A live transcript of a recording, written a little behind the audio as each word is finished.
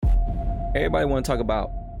Everybody want to talk about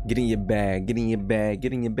getting your bag.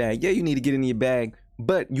 Yeah, you need to get in your bag,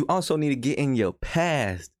 but you also need to get in your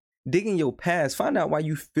past. Dig in your past. Find out why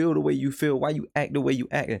you feel the way you feel, why you act the way you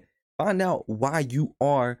act. Find out why you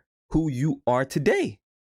are who you are today.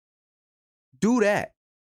 Do that.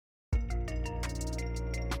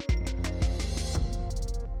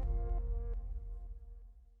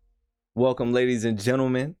 Welcome, ladies and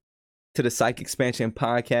gentlemen, to the Psych Expansion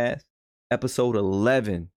Podcast, episode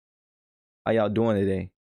 11. How y'all doing today?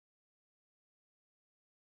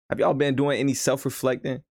 Have y'all been doing any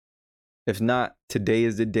self-reflecting? If not, today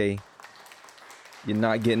is the day. You're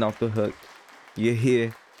not getting off the hook. You're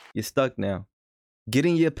here. You're stuck now.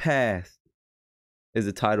 Getting your past is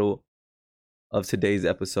the title of today's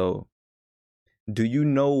episode. Do you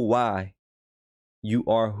know why you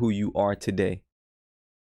are who you are today?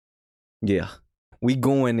 Yeah, we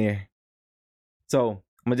going there. So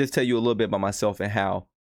I'm going to just tell you a little bit about myself and how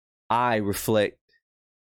I reflect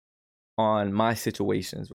on my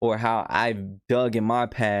situations or how I've dug in my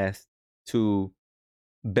past to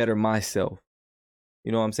better myself.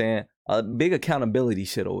 You know what I'm saying? A big accountability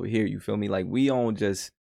shit over here, you feel me? Like we don't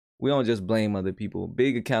just blame other people.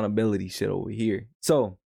 Big accountability shit over here.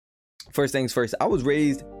 So, first things first, I was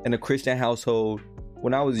raised in a Christian household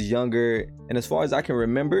when I was younger, and as far as I can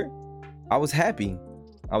remember, I was happy.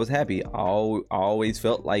 I always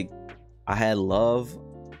felt like I had love.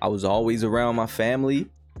 I was always around my family.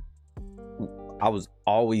 I was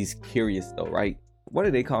always curious though, right? What do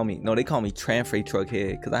they call me? No, they call me tramway truck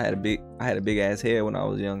head because I had a big ass head when I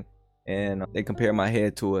was young, and they compared my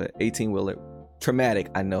head to a 18-wheeler. Traumatic,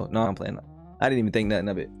 I know. No, I'm playing. I didn't even think nothing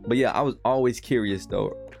of it. But yeah, I was always curious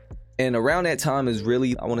though. And around that time is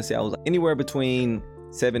really, I want to say I was anywhere between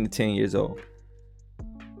 7 to 10 years old.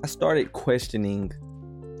 I started questioning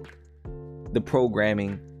the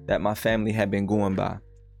programming that my family had been going by.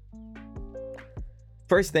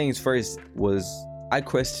 First things first was I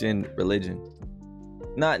questioned religion.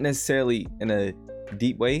 Not necessarily in a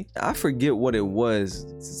deep way. I forget what it was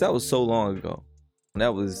since that was so long ago.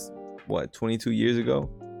 That was, 22 years ago?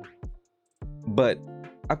 But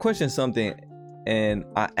I questioned something and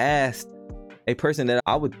I asked a person that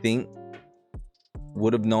I would think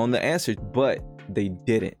would have known the answer, but they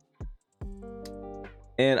didn't.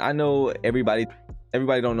 And I know everybody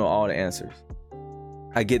don't know all the answers.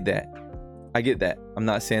 I get that. I'm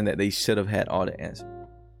not saying that they should have had all the answers.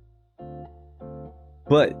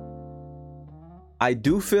 But I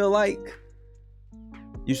do feel like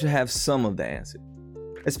you should have some of the answers.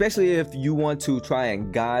 Especially if you want to try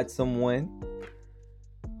and guide someone.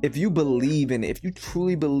 If you believe in it, if you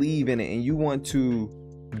truly believe in it and you want to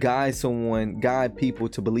guide people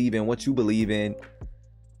to believe in what you believe in,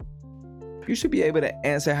 you should be able to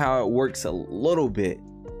answer how it works a little bit.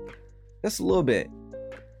 Just a little bit.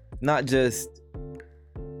 Not just,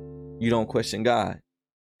 you don't question God.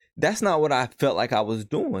 That's not what I felt like I was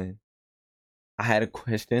doing. I had a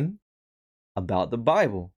question about the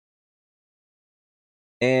Bible.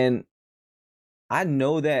 And I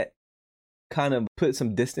know that kind of put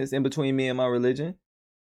some distance in between me and my religion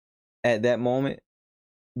at that moment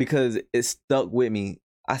because it stuck with me.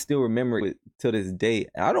 I still remember it to this day.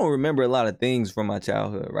 I don't remember a lot of things from my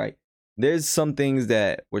childhood, right? There's some things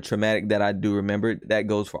that were traumatic that I do remember. That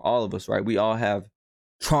goes for all of us, right? We all have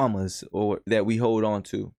traumas or that we hold on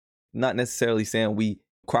to. Not necessarily saying we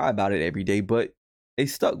cry about it every day, but they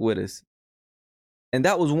stuck with us. And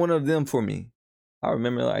that was one of them for me. I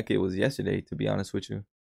remember like it was yesterday, to be honest with you.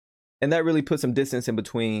 And that really put some distance in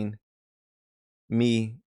between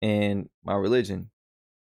me and my religion.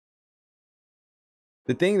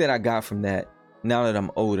 The thing that I got from that, now that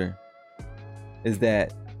I'm older, is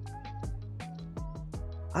that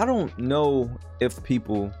I don't know if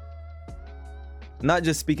people, not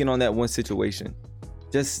just speaking on that one situation,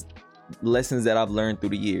 just lessons that I've learned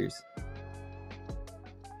through the years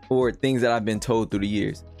or things that I've been told through the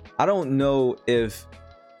years. I don't know if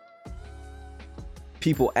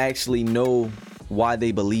people actually know why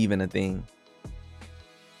they believe in a thing.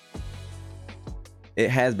 It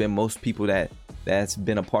has been most people that's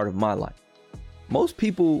been a part of my life. Most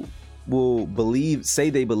people will say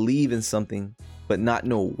they believe in something, but not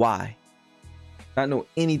know why. Not know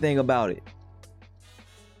anything about it.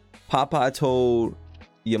 Papa told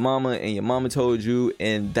your mama and your mama told you,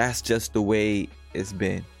 and that's just the way it's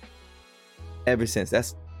been. Ever since.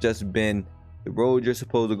 That's just been the road you're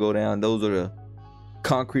supposed to go down. Those are the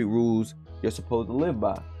concrete rules you're supposed to live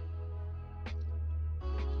by.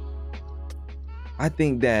 I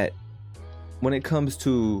think that when it comes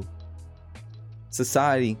to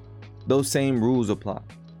society, those same rules apply,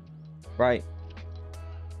 right?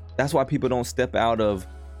 That's why people don't step out of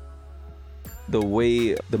the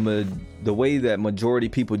way that majority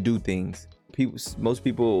people do things. Most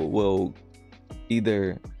people will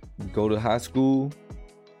either go to high school,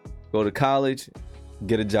 go to college,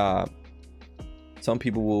 get a job. Some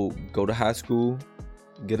people will go to high school,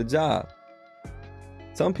 get a job.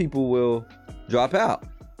 Some people will drop out,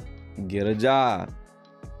 get a job.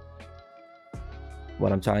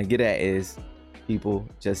 What I'm trying to get at is people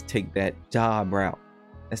just take that job route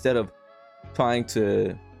instead of trying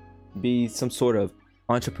to be some sort of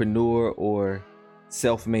entrepreneur or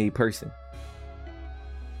self-made person.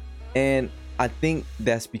 And I think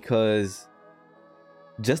that's because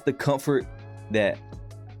just the comfort that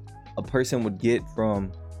a person would get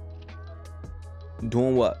from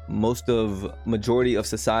doing what majority of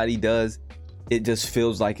society does, it just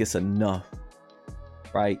feels like it's enough,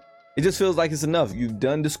 right? It just feels like it's enough. You've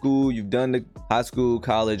done the school, you've done the high school,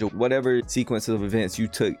 college, or whatever sequence of events you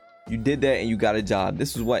took. You did that and you got a job.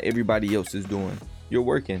 This is what everybody else is doing. You're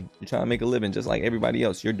working. You're trying to make a living just like everybody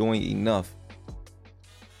else. You're doing enough.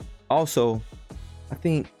 Also, I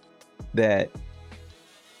think that,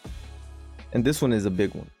 and this one is a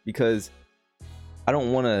big one, because I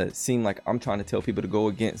don't want to seem like I'm trying to tell people to go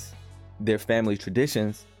against their family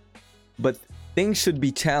traditions, but things should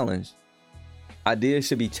be challenged. Ideas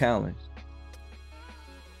should be challenged.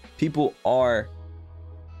 People are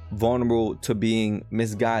vulnerable to being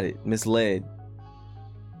misguided, misled.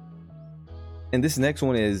 And this next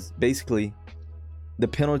one is basically the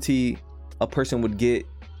penalty a person would get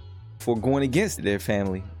for going against their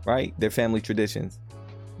family, right? Their family traditions.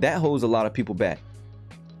 That holds a lot of people back.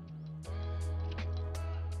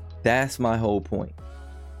 That's my whole point.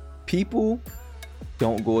 People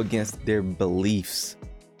don't go against their beliefs.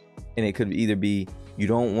 And it could either be you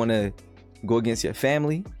don't want to go against your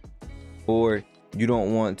family, or you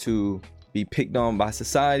don't want to be picked on by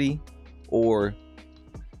society, or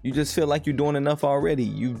you just feel like you're doing enough already.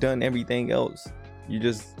 You've done everything else. You're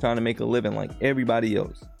just trying to make a living like everybody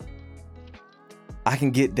else. I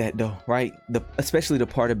can get that though, right? Especially the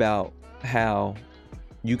part about how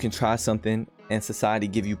you can try something and society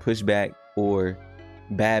give you pushback or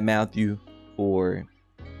badmouth you for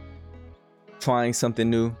trying something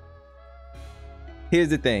new. Here's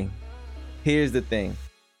the thing.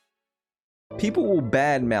 People will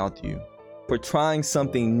badmouth you for trying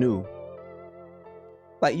something new.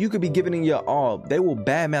 Like, you could be giving it your all. They will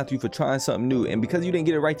badmouth you for trying something new. And because you didn't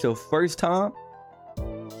get it right your first time,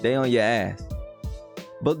 they on your ass.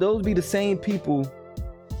 But those be the same people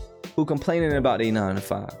who complaining about their 9 to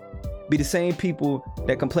 5. Be the same people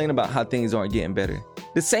that complain about how things aren't getting better.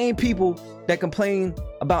 The same people that complain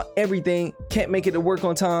about everything, can't make it to work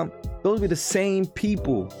on time. Those be the same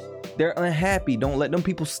people. They're unhappy. Don't let them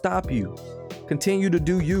people stop you. Continue to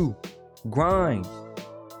do you. Grind.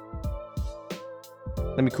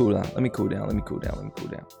 Let me cool down.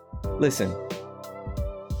 Listen,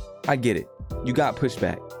 I get it. You got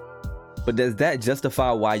pushback. But does that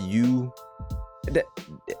justify why I'm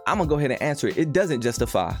gonna go ahead and answer it. It doesn't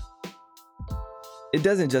justify.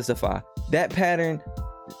 That pattern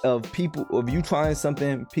of you trying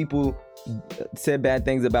something, people said bad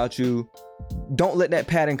things about you. Don't let that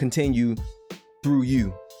pattern continue through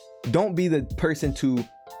you. Don't be the person to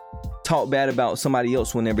talk bad about somebody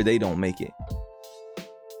else whenever they don't make it.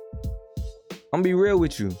 I'm gonna be real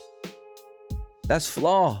with you. That's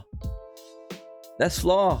flaw.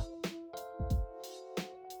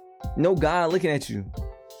 No God looking at you.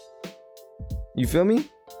 You feel me?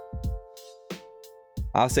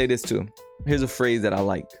 I'll say this too. Here's a phrase that I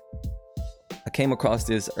like. I came across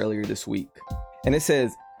this earlier this week. And it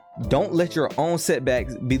says, don't let your own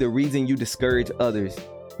setbacks be the reason you discourage others.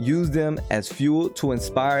 Use them as fuel to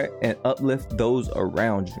inspire and uplift those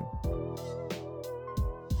around you.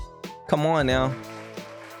 Come on now.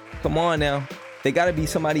 There gotta be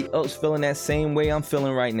somebody else feeling that same way I'm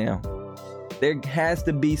feeling right now. There has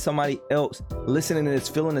to be somebody else listening to this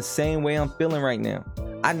feeling the same way I'm feeling right now.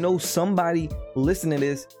 I know somebody listening to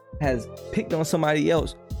this has picked on somebody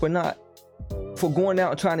else for going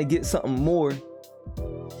out and trying to get something more,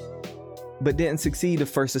 but didn't succeed the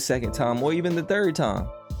first or second time, or even the third time.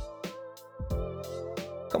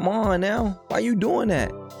 Come on now. Why you doing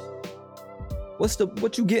that?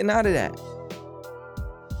 What you getting out of that?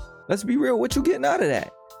 Let's be real. What you getting out of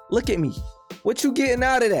that? Look at me. What you getting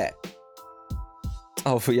out of that?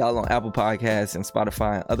 Oh, for y'all on Apple Podcasts and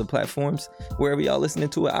Spotify and other platforms, wherever y'all listening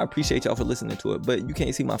to it, I appreciate y'all for listening to it. But you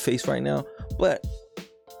can't see my face right now. But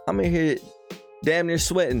I'm in here damn near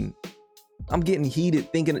sweating. I'm getting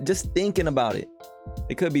heated thinking about it.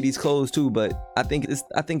 It could be these clothes too, but I think it's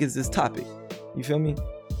this topic. You feel me?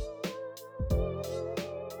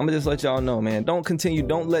 I'm gonna just let y'all know, man.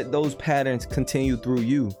 Don't let those patterns continue through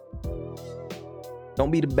you. Don't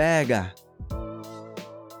be the bad guy.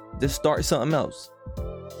 Just start something else.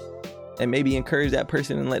 And maybe encourage that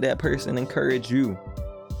person and let that person encourage you.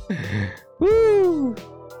 Woo!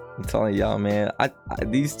 I'm telling y'all, man, I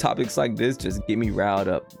these topics like this just get me riled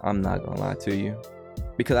up. I'm not gonna lie to you.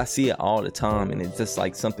 Because I see it all the time, and it's just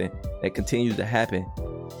like something that continues to happen.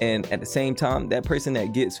 And at the same time, that person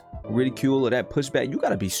that gets ridicule or that pushback, you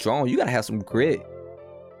gotta be strong. You gotta have some grit.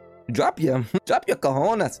 Drop your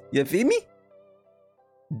cojones. You feel me?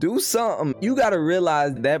 Do something. You gotta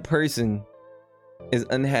realize that person is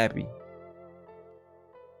unhappy.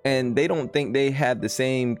 And they don't think they have the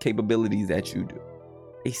same capabilities that you do.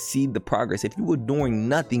 They see the progress. If you were doing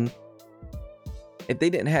nothing,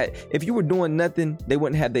 if you were doing nothing, they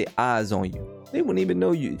wouldn't have their eyes on you. They wouldn't even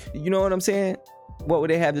know you. You know what I'm saying? What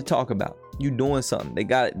would they have to talk about? You doing something.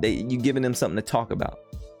 You giving them something to talk about.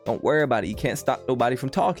 Don't worry about it. You can't stop nobody from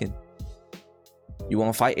talking. You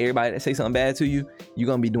want to fight everybody that say something bad to you? You're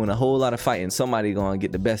going to be doing a whole lot of fighting. Somebody going to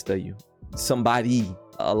get the best of you.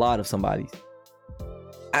 A lot of somebodies.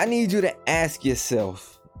 I need you to ask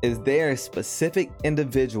yourself, is there a specific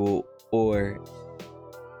individual or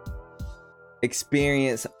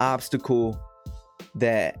experience, obstacle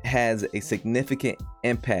that has a significant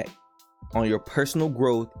impact on your personal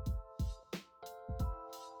growth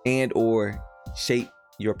and or shape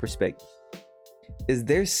your perspective? Is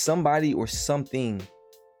there somebody or something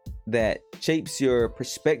that shapes your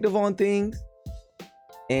perspective on things?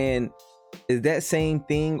 And is that same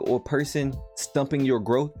thing or person stumping your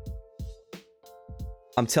growth?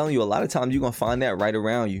 I'm telling you, a lot of times you're going to find that right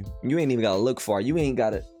around you. You ain't even got to look far. You ain't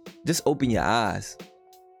got to just open your eyes.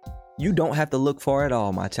 You don't have to look far at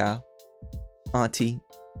all, my child. Auntie,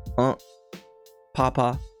 aunt,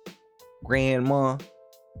 papa, grandma.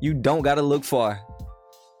 You don't got to look far.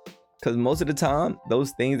 Because most of the time,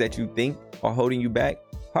 those things that you think are holding you back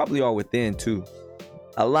probably are within too.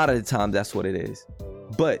 A lot of the time, that's what it is.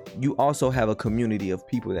 But you also have a community of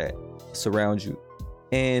people that surround you.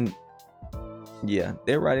 And yeah,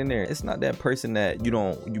 they're right in there. It's not that person that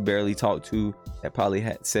you barely talk to that probably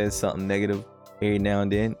says something negative every now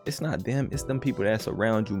and then. It's not them. It's them people that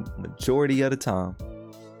surround you majority of the time.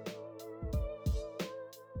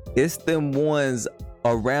 It's them ones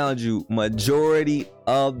around you majority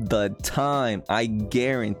of the time. I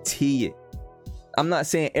guarantee it. I'm not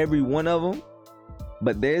saying every one of them,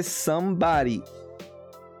 but there's somebody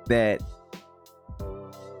that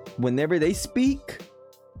whenever they speak,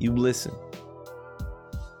 you listen.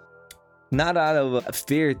 Not out of a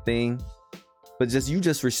fear thing, but you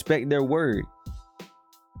just respect their word.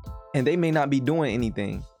 And they may not be doing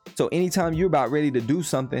anything. So anytime you're about ready to do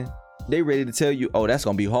something, they ready to tell you, oh, that's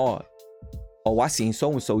going to be hard. Oh, I seen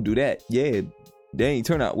so-and-so do that. Yeah, they ain't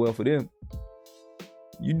turn out well for them.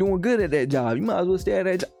 You doing good at that job. You might as well stay at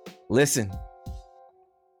that job. Listen.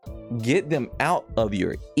 Get them out of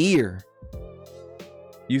your ear.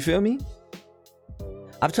 You feel me?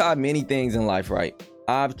 I've tried many things in life, right?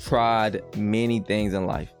 I've tried many things in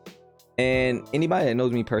life. And anybody that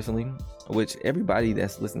knows me personally, which everybody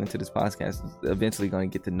that's listening to this podcast is eventually going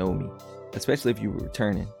to get to know me, especially if you were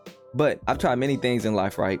returning. But I've tried many things in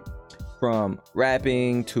life, right? From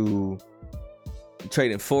rapping to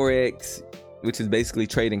trading Forex, which is basically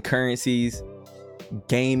trading currencies,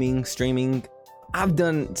 gaming, streaming. I've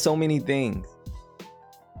done so many things.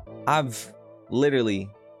 I've literally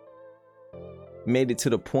made it to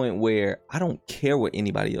the point where I don't care what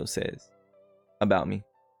anybody else says about me.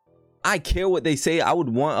 I care what they say. I would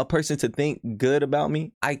want a person to think good about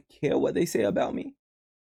me. I care what they say about me.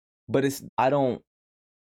 But it's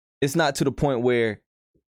not to the point where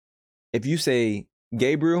if you say,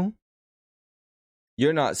 Gabriel,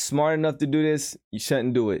 you're not smart enough to do this, you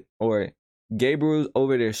shouldn't do it. Or Gabriel's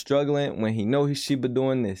over there struggling when he knows he should be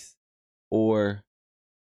doing this. Or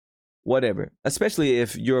whatever. Especially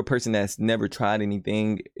if you're a person that's never tried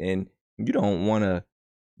anything and you don't want to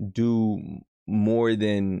do more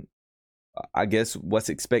than, I guess, what's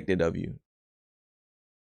expected of you.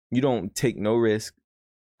 You don't take no risk.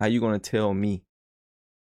 How you going to tell me?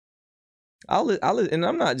 And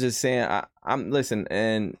I'm not just saying, listen,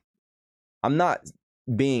 and I'm not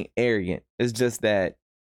being arrogant. It's just that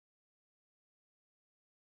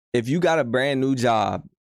if you got a brand new job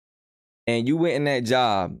and you went in that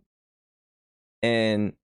job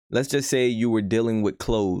and let's just say you were dealing with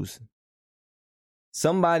clothes,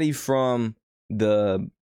 somebody from the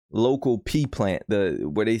local pea plant,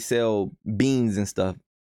 where they sell beans and stuff,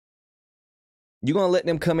 you gonna let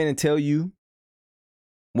them come in and tell you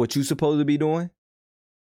what you supposed to be doing?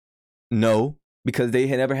 No, because they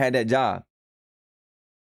had never had that job.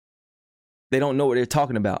 They don't know what they're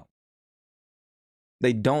talking about.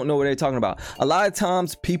 They don't know what they're talking about. A lot of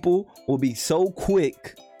times people will be so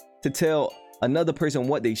quick to tell another person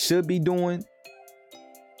what they should be doing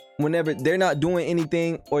whenever they're not doing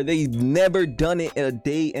anything or they've never done it a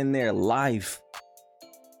day in their life.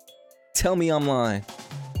 Tell me I'm lying.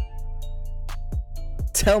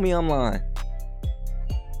 Tell me I'm lying.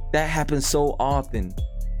 That happens so often.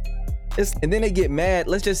 And then they get mad.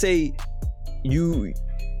 Let's just say you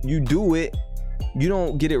do it. You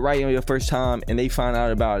don't get it right on your first time and they find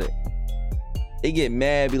out about it. They get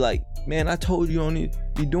mad, be like, man, I told you don't need to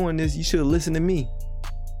be doing this. You should have listened to me.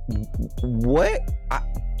 What?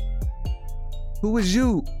 Who was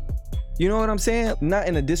you? You know what I'm saying? Not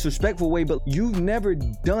in a disrespectful way, but you've never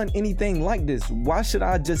done anything like this. Why should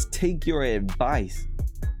I just take your advice?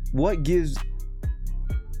 What gives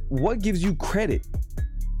you credit?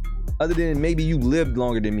 Other than maybe you lived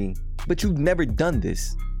longer than me, but you've never done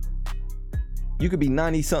this. You could be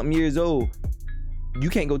 90 something years old. You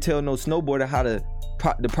can't go tell no snowboarder how to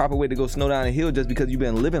the proper way to go snow down a hill just because you've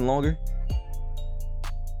been living longer.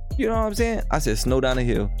 You know what I'm saying? I said snow down a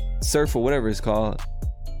hill, surf or whatever it's called,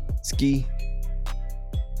 ski.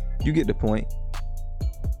 You get the point.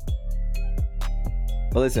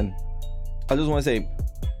 But listen, I just want to say,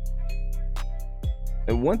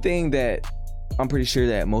 one thing that I'm pretty sure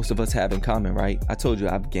that most of us have in common, right? I told you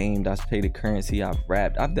I've gamed, I've played the currency, I've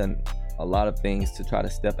rapped, I've done a lot of things to try to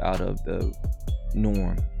step out of the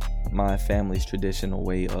norm, my family's traditional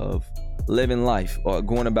way of living life or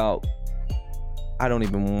going about. I don't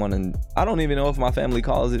even know if my family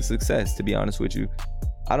calls it success, to be honest with you.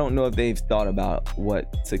 I don't know if they've thought about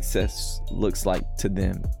what success looks like to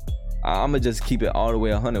them. I'm gonna just keep it all the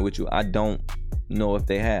way 100 with you. I don't know if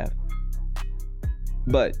they have,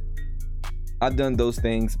 but I've done those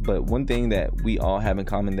things. But one thing that we all have in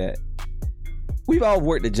common, that we've all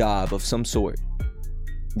worked a job of some sort.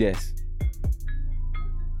 Yes.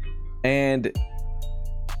 And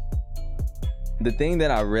the thing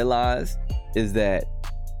that I realized is that,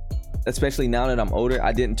 especially now that I'm older,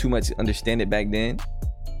 I didn't too much understand it back then.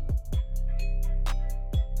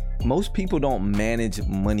 Most people don't manage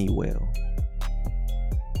money well.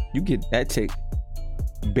 You get that check,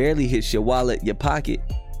 barely hits your wallet, your pocket.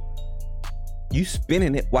 You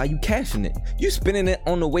spending it while you cashing it. You spending it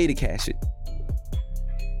on the way to cash it.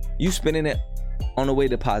 You spending it on the way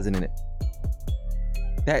depositing it.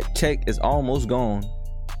 That check is almost gone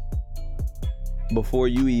before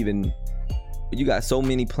you got so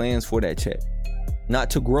many plans for that check.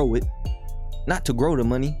 Not to grow it, not to grow the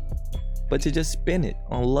money, but to just spend it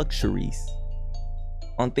on luxuries,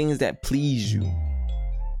 on things that please you.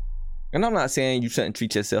 And I'm not saying you shouldn't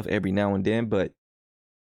treat yourself every now and then, but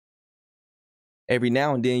every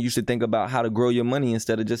now and then you should think about how to grow your money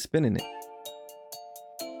instead of just spending it.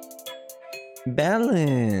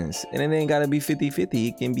 Balance. And it ain't gotta be 50-50.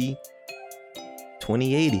 It can be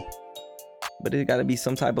 20-80. But it gotta be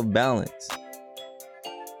some type of balance.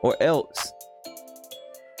 Or else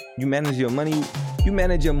you manage your money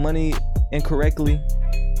incorrectly.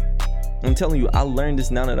 I'm telling you, I learned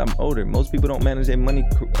this now that I'm older. Most people don't manage their money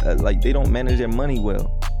they don't manage their money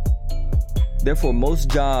well. Therefore, most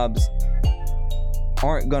jobs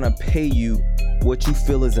aren't gonna pay you what you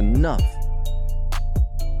feel is enough.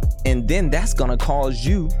 And then that's gonna cause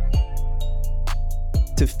you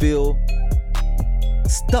to feel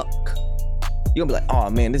stuck. You're gonna be like,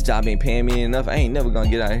 oh man, this job ain't paying me enough. I ain't never gonna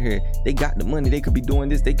get out of here. They got the money. They could be doing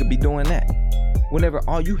this. They could be doing that. Whenever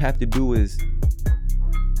all you have to do is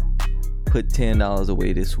put $10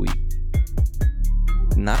 away this week.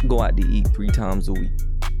 Not go out to eat 3 times a week.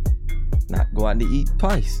 Not go out to eat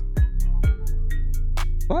twice.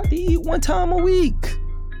 Go out to eat 1 time a week.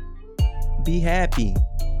 Be happy.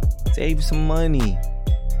 Save some money.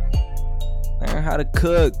 Learn how to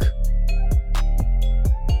cook.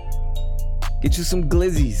 Get you some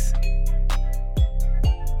glizzies.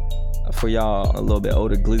 For y'all a little bit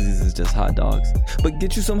older, glizzies is just hot dogs. But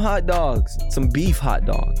get you some hot dogs. Some beef hot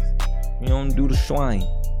dogs. We don't do the swine.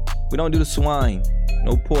 We don't do the swine.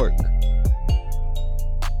 No pork.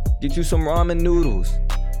 Get you some ramen noodles.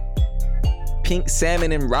 Pink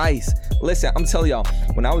salmon and rice. Listen, I'm telling y'all,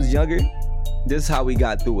 when I was younger, this is how we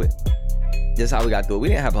got through it. We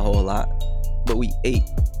didn't have a whole lot, but we ate.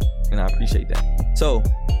 And I appreciate that. So,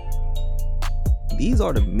 these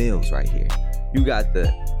are the meals right here. You got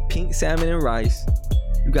the pink salmon and rice.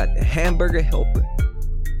 You got the hamburger helper.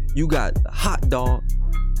 You got the hot dog.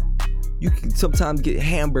 You can sometimes get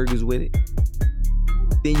hamburgers with it.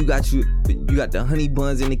 Then you got the honey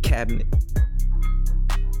buns in the cabinet.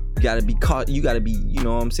 You gotta be, you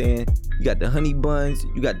know what I'm saying? You got the honey buns,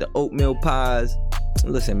 you got the oatmeal pies,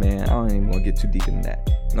 Listen, man, I don't even want to get too deep into that.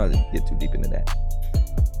 Not to get too deep into that.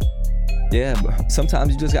 Yeah, but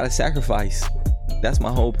sometimes you just gotta sacrifice. That's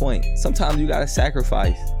my whole point. Sometimes you gotta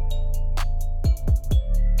sacrifice.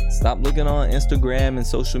 Stop looking on Instagram and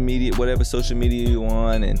social media, whatever social media you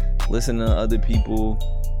on, and listen to other people,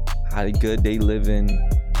 how good they living.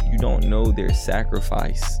 You don't know their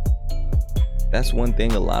sacrifice. That's one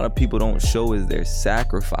thing a lot of people don't show is their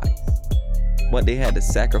sacrifice. What they had to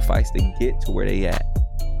sacrifice to get to where they at.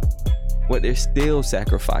 What they're still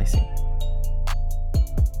sacrificing.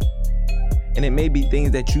 And it may be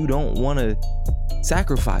things that you don't want to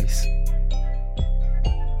sacrifice.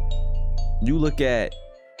 You look at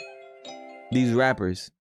these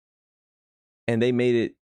rappers and they made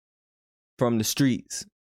it from the streets.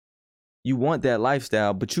 You want that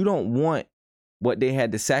lifestyle, but you don't want what they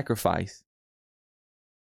had to sacrifice.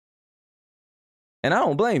 And I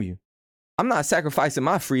don't blame you. I'm not sacrificing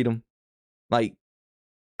my freedom. Like,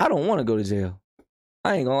 I don't want to go to jail.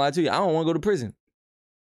 I ain't gonna lie to you. I don't want to go to prison.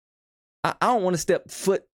 I don't want to step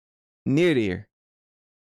foot near there.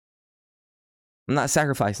 I'm not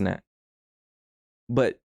sacrificing that.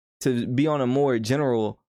 But to be on a more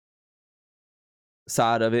general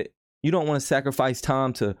side of it, you don't want to sacrifice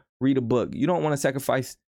time to read a book. You don't want to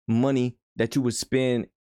sacrifice money that you would spend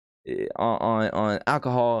on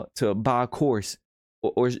alcohol to buy a course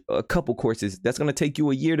or a couple courses that's going to take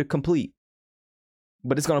you a year to complete.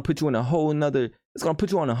 But it's going to put you in a whole nother, it's going to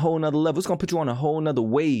put you on a whole nother level. It's going to put you on a whole nother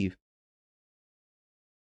wave.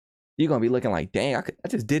 You're going to be looking like, dang, I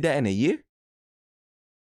just did that in a year.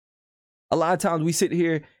 A lot of times we sit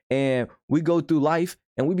here and we go through life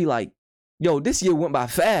and we be like, yo, this year went by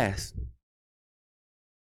fast.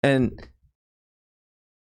 And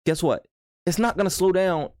guess what? It's not going to slow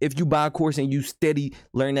down if you buy a course and you steady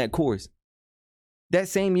learn that course. That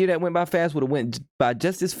same year that went by fast would have went by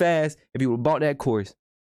just as fast if you would have bought that course.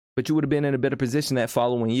 But you would have been in a better position that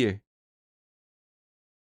following year.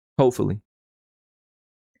 Hopefully.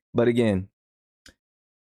 But again,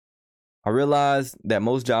 I realize that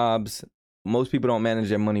most people don't manage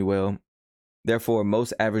their money well. Therefore,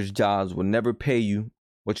 most average jobs will never pay you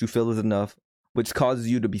what you feel is enough, which causes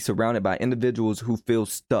you to be surrounded by individuals who feel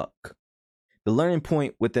stuck. The learning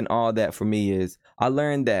point within all that for me is I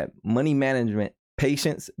learned that money management,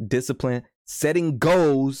 patience, discipline, setting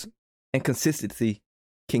goals, and consistency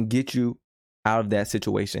can get you out of that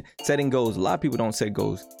situation. Setting goals. A lot of people don't set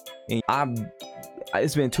goals. And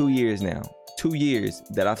it's been 2 years now. 2 years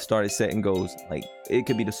that I've started setting goals. Like, it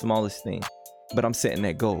could be the smallest thing, but I'm setting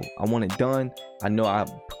that goal. I want it done. I know I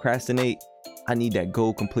procrastinate. I need that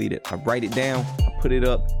goal completed. I write it down. I put it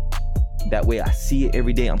up. That way I see it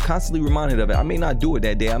every day. I'm constantly reminded of it. I may not do it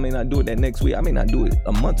that day. I may not do it that next week. I may not do it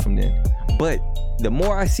a month from then. But the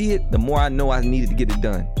more I see it, the more I know I needed to get it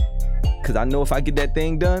done. Because I know if I get that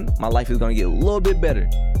thing done, my life is going to get a little bit better.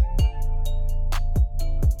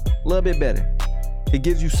 A little bit better. It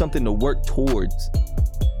gives you something to work towards.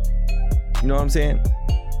 You know what I'm saying?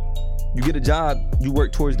 You get a job, you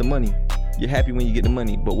work towards the money. You're happy when you get the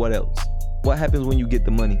money, but what else? What happens when you get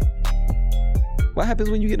the money? What happens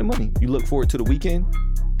when you get the money? You look forward to the weekend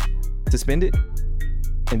to spend it,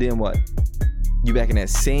 and then what? You back to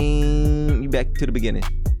the beginning.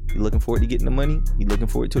 You're looking forward to getting the money. You're looking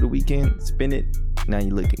forward to the weekend, spend it. Now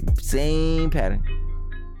you're looking, same pattern.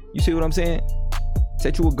 You see what I'm saying?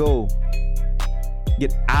 Set you a goal.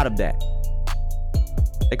 Get out of that.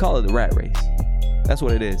 They call it the rat race. That's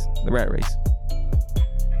what it is, the rat race.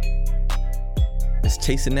 It's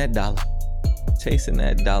chasing that dollar. Chasing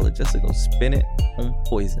that dollar just to go spin it on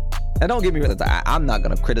poison. And don't get me wrong, I'm not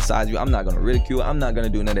going to criticize you. I'm not going to ridicule. I'm not going to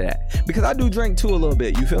do none of that. Because I do drink too a little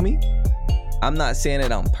bit. You feel me? I'm not saying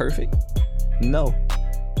that I'm perfect. No.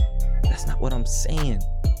 That's not what I'm saying.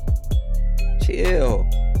 Chill.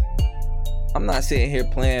 I'm not sitting here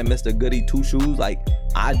playing Mr. Goody Two Shoes like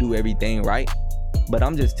I do everything right. But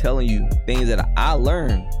I'm just telling you things that I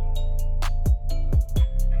learned.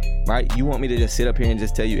 Right? You want me to just sit up here and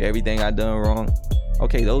just tell you everything I done wrong?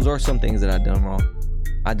 Okay, those are some things that I done wrong.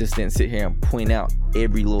 I just didn't sit here and point out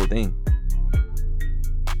every little thing.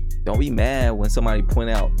 Don't be mad when somebody point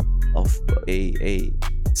out a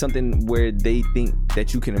something where they think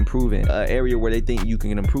that you can improve in, an area where they think you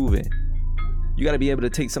can improve in. You got to be able to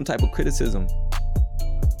take some type of criticism.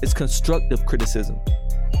 It's constructive criticism.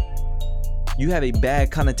 You have a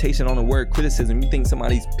bad connotation on the word criticism. You think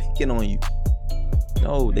somebody's picking on you.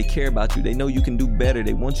 No, they care about you. They know you can do better.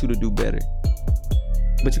 They want you to do better.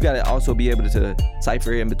 But you got to also be able to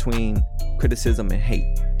cipher in between criticism and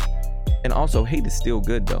hate. And also, hate is still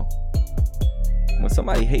good, though. When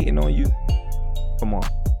somebody hating on you, come on.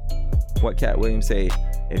 What Cat Williams say,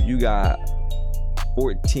 if you got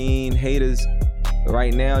 14 haters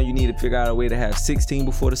right now. You need to figure out a way to have 16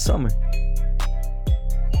 before the summer.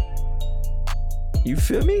 You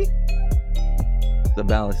feel me? It's a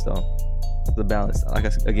balance though. It's a balance. Like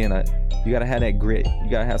you gotta have that grit. You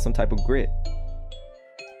gotta have some type of grit.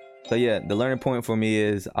 So yeah, the learning point for me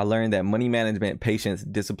is I learned that money management, patience,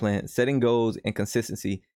 discipline, setting goals, and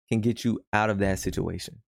consistency can get you out of that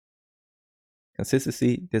situation.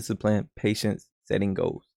 Consistency, discipline, patience, setting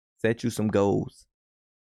goals. Set you some goals.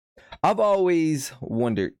 I've always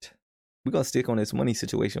wondered, we're going to stick on this money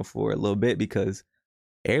situation for a little bit because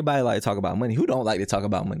everybody like to talk about money. Who don't like to talk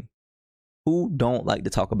about money? Who don't like to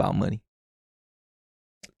talk about money?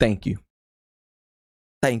 Thank you.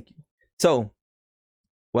 Thank you. So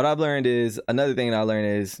what I've learned is, another thing that I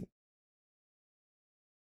learned is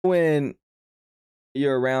when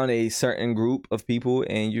you're around a certain group of people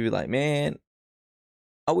and you're like, man,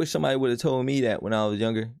 I wish somebody would have told me that when I was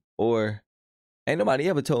younger, or ain't nobody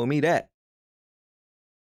ever told me that.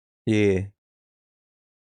 Yeah.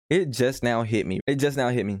 It just now hit me. They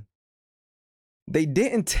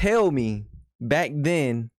didn't tell me back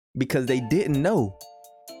then because they didn't know.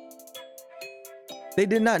 They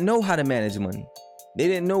did not know how to manage money. They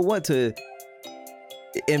didn't know what to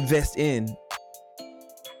invest in.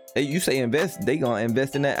 You say invest, they gonna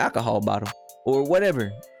invest in that alcohol bottle or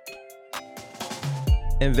whatever.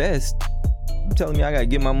 Invest. You telling me I gotta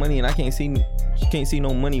get my money and I can't see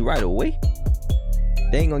no money right away?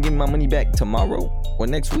 They ain't gonna give me my money back tomorrow or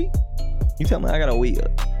next week? You tell me I gotta wait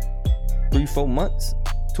 3-4 months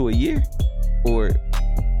to a year? Or,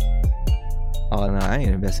 oh no, I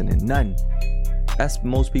ain't investing in nothing. That's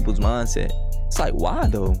most people's mindset. It's like, why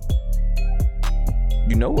though?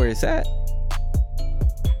 You know where it's at.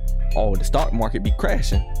 Oh, the stock market be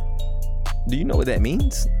crashing. Do you know what that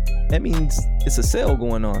means? That means it's a sale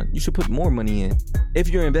going on. You should put more money in if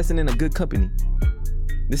you're investing in a good company.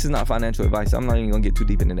 This is not financial advice. I'm not even gonna get too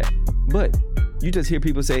deep into that. But you just hear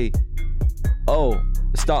people say, oh,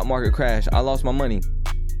 the stock market crashed, I lost my money.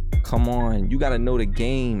 Come on, you gotta know the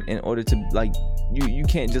game in order to, like, you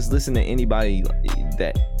can't just listen to anybody.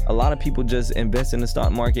 That a lot of people just invest in the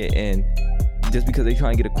stock market, and just because they try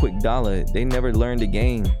and get a quick dollar, they never learned the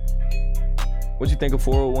game. What you think a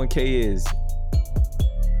 401k is?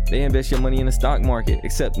 They invest your money in the stock market,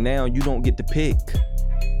 except now you don't get to pick.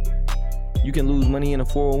 You can lose money in a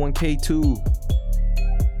 401k too.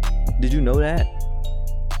 Did you know that?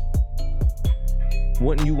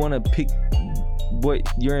 Wouldn't you want to pick what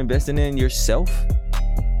you're investing in yourself?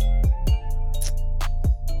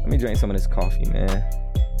 Let me drink some of this coffee, man.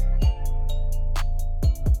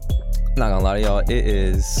 I'm not gonna lie to y'all, it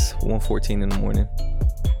is 1:14 in the morning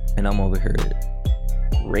and I'm over here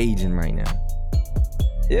raging right now.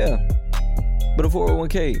 Yeah, but a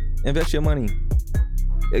 401k, invest your money.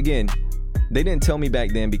 Again, they didn't tell me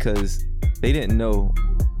back then because they didn't know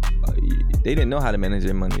how to manage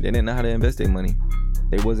their money. They didn't know how to invest their money.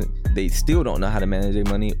 They still don't know how to manage their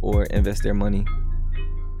money or invest their money.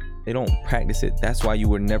 They don't practice it. That's why you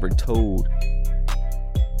were never told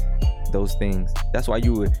those things. That's why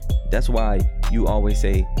you always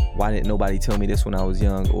say, why didn't nobody tell me this when I was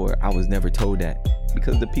young, or I was never told that?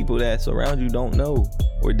 Because the people that surround you don't know,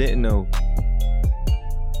 or didn't know,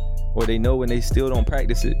 or they know and they still don't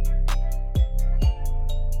practice it.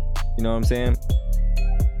 You know what I'm saying?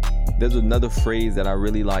 There's another phrase that I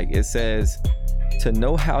really like. It says, to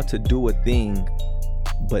know how to do a thing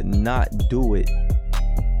but not do it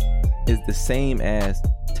is the same as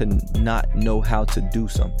to not know how to do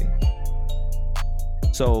something.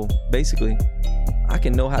 So basically, I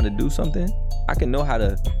can know how to do something. I can know how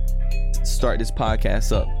to start this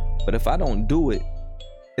podcast up. But if I don't do it,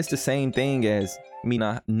 it's the same thing as me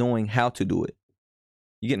not knowing how to do it.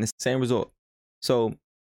 You're getting the same result. So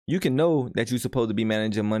you can know that you're supposed to be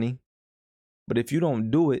managing money, but if you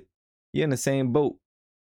don't do it, you're in the same boat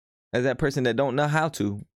as that person that don't know how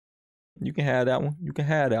to. You can have that one. You can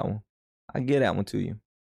have that one. I get that one to you.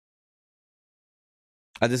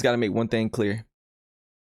 I just got to make one thing clear.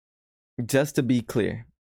 Just to be clear,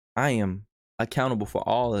 I am accountable for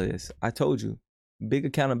all of this. I told you, big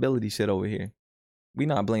accountability shit over here. We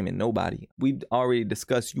not blaming nobody. We've already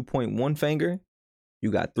discussed, you point one finger,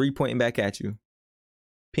 you got 3 pointing back at you.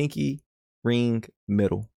 Pinky, ring,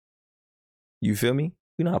 middle. You feel me?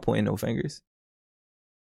 We're not pointing no fingers.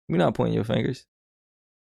 We're not pointing your fingers.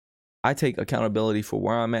 I take accountability for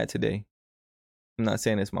where I'm at today. I'm not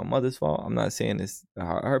saying it's my mother's fault. I'm not saying it's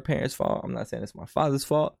her parents' fault. I'm not saying it's my father's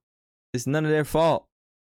fault. It's none of their fault.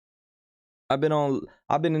 I've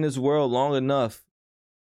been in this world long enough.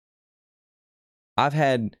 I've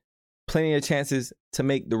had plenty of chances to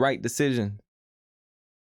make the right decision.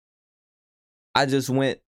 I just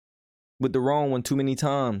went with the wrong one too many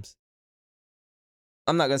times.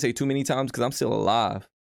 I'm not gonna say too many times because I'm still alive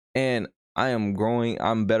and I am growing.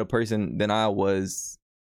 I'm a better person than I was.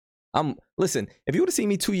 Listen, if you would have seen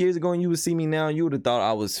me 2 years ago and you would see me now, you would have thought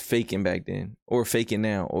I was faking back then or faking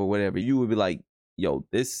now or whatever. You would be like, yo,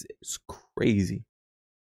 this is crazy.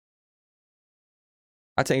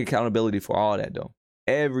 I take accountability for all that though.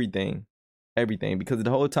 Everything. Because the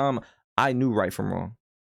whole time I knew right from wrong.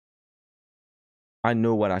 I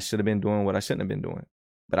knew what I should have been doing, what I shouldn't have been doing.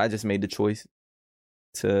 But I just made the choice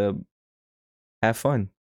to have fun.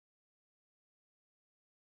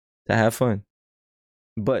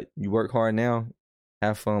 But you work hard now,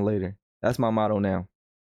 have fun later. That's my motto now.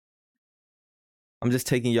 I'm just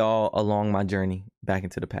taking y'all along my journey back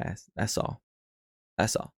into the past. That's all.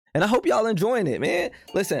 And I hope y'all enjoying it, man.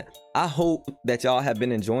 Listen, I hope that y'all have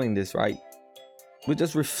been enjoying this, right? We're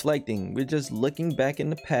just reflecting. We're just looking back in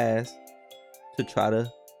the past to try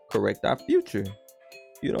to correct our future.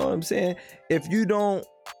 You know what I'm saying? If you don't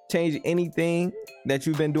change anything that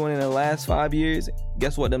you've been doing in the last 5 years,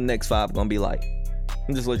 guess what them next 5 gonna be like?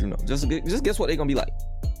 I'm just letting you know. Just guess what they're gonna be like.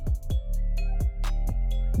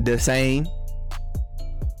 The same.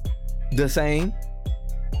 I'm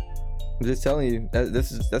just telling you.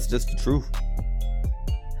 That's just the truth.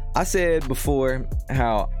 I said before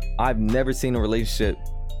how I've never seen a relationship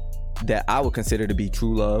that I would consider to be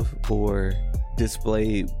true love or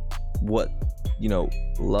display what,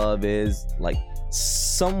 love is. Like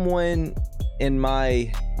someone in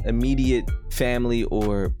my immediate family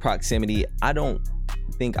or proximity, I don't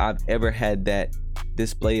think I've ever had that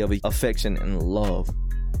display of affection and love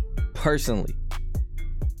personally.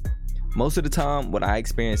 Most of the time what I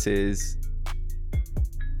experience is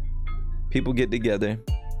people get together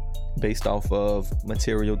based off of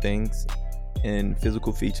material things and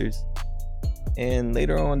physical features, and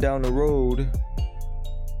later on down the road,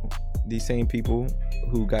 these same people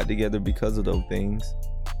who got together because of those things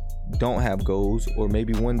don't have goals, or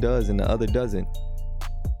maybe one does and the other doesn't.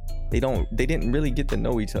 They didn't really get to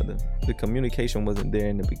know each other. The communication wasn't there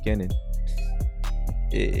in the beginning.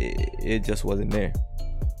 It just wasn't there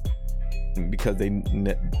because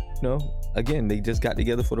again, they just got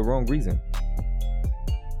together for the wrong reason.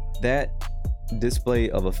 That display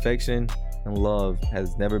of affection and love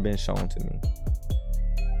has never been shown to me.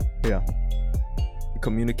 Yeah.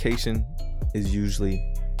 Communication is usually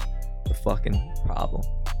the fucking problem.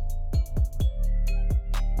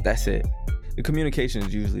 That's it. The communication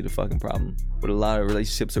is usually the fucking problem with a lot of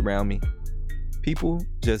relationships around me. People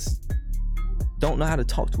just don't know how to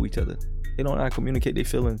talk to each other. They don't know how to communicate their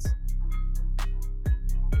feelings.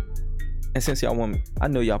 And since y'all want me, I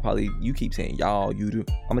know y'all you keep saying y'all, you do.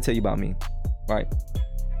 I'm gonna tell you about me, right?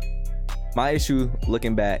 My issue,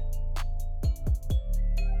 looking back,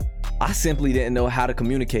 I simply didn't know how to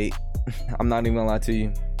communicate. I'm not even gonna lie to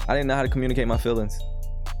you. I didn't know how to communicate my feelings.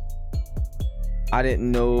 I didn't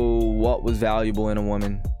know what was valuable in a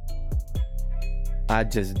woman. I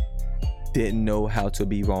just didn't know how to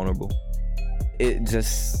be vulnerable.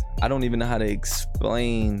 I don't even know how to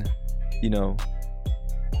explain,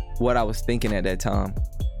 what I was thinking at that time.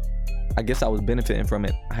 I guess I was benefiting from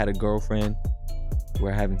it. I had a girlfriend. We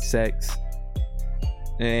were having sex.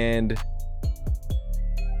 And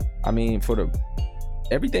I mean,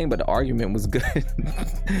 everything but the argument was good.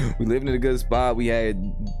 We lived in a good spot. We had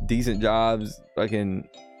decent jobs. I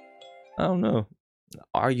don't know.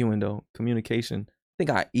 Arguing though, communication. I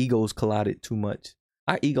think our egos collided too much.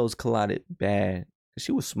 Our egos collided bad.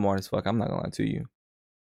 She was smart as fuck. I'm not gonna lie to you.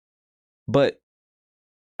 But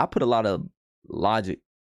I put a lot of logic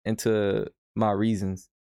into my reasons,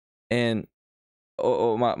 and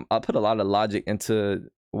I put a lot of logic into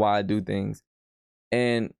why I do things,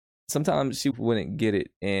 and sometimes she wouldn't get it,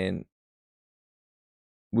 and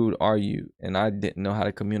we would argue, and I didn't know how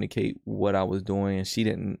to communicate what I was doing, and she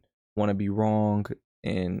didn't want to be wrong.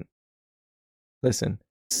 And listen,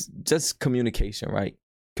 it's just communication, right?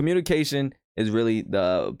 Communication is really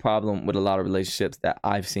the problem with a lot of relationships that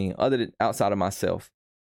I've seen, outside of myself.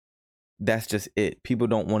 That's just it. People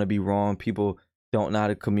don't want to be wrong. People don't know how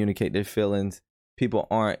to communicate their feelings. People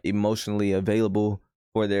aren't emotionally available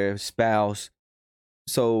for their spouse.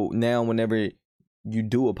 So now whenever you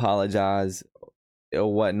do apologize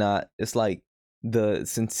or whatnot, it's like the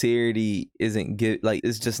sincerity isn't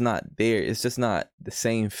it's just not there. It's just not the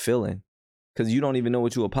same feeling, because you don't even know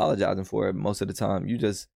what you're apologizing for most of the time. You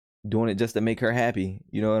just doing it just to make her happy.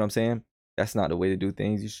 You know what I'm saying? That's not the way to do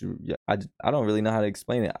things. You should. I don't really know how to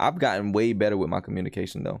explain it. I've gotten way better with my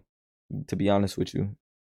communication though, to be honest with you.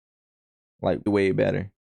 Like way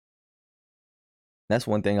better. That's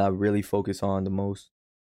one thing I really focus on the most,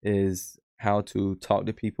 is how to talk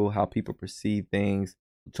to people, how people perceive things,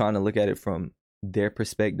 trying to look at it from their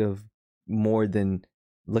perspective more than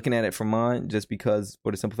looking at it from mine, just because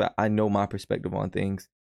for the simple fact I know my perspective on things.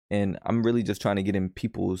 And I'm really just trying to get in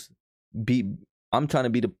I'm trying to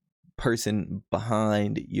be the person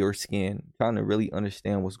behind your skin, trying to really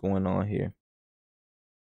understand what's going on here.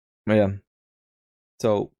 Yeah.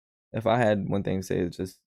 So if I had one thing to say, it's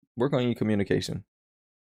just work on your communication.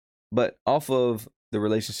 But off of the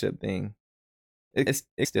relationship thing, it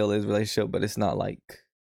still is a relationship, but it's not like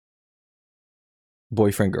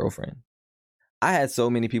boyfriend, girlfriend. I had so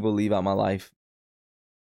many people leave out my life,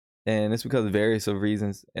 and it's because of various of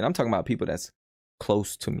reasons. And I'm talking about people that's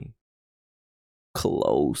close to me.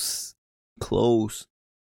 Close.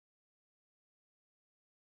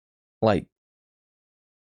 Like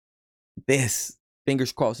this.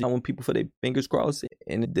 Fingers crossed. I want people for their fingers crossed,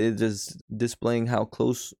 and they're just displaying how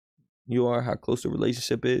close you are, how close the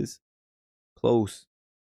relationship is. Close.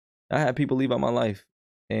 I had people leave out my life,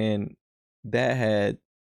 and that had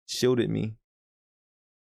shielded me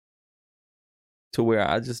to where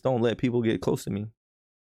I just don't let people get close to me.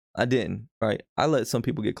 I didn't, right? I let some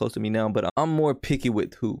people get close to me now, but I'm more picky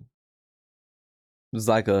with who. It's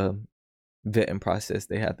like a vetting process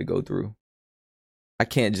they have to go through. I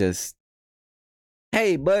can't just,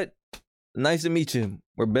 hey, bud, nice to meet you.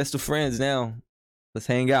 We're best of friends now. Let's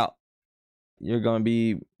hang out. You're going to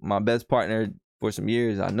be my best partner for some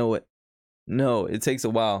years. I know it. No, it takes a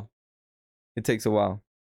while.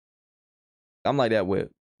 I'm like that with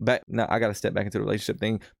now. I got to step back into the relationship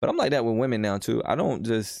thing, but I'm like that with women now too. I don't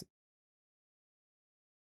just,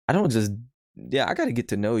 yeah, I got to get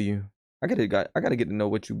to know you. I got to get to know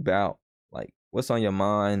what you about. Like, what's on your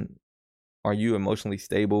mind? Are you emotionally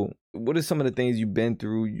stable? What are some of the things you've been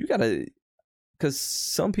through? You got to, because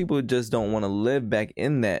some people just don't want to live back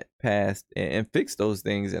in that past and fix those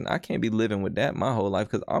things. And I can't be living with that my whole life,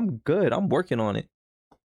 because I'm good. I'm working on it.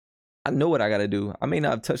 I know what I got to do. I may not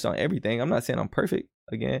have touched on everything. I'm not saying I'm perfect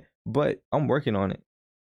again, but I'm working on it.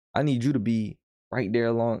 I need you to be right there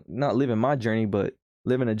along, not living my journey, but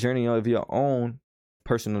living a journey of your own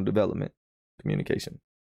personal development, communication.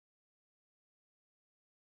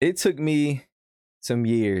 It took me some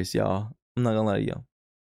years, y'all. I'm not gonna lie to y'all.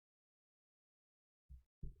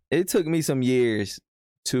 It took me some years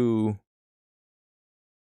to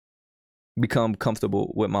become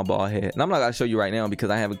comfortable with my bald head. And I'm not gonna show you right now because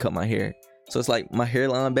I haven't cut my hair. So it's like my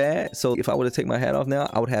hairline bad. So if I were to take my hat off now,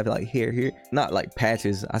 I would have like hair here. Not like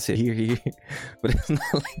patches. I said here. But it's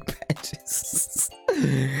not like patches.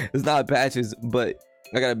 It's not patches, but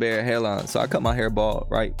I got a bad hairline. So I cut my hair bald,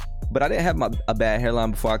 right? But I didn't have a bad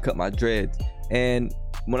hairline before I cut my dreads. And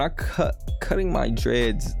when I cutting my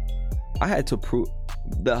dreads, I had to prove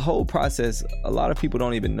the whole process. A lot of people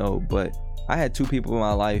don't even know, but I had two people in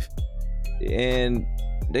my life, and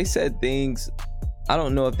they said things. I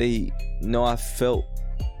don't know if they know I felt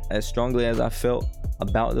as strongly as I felt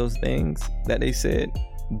about those things that they said,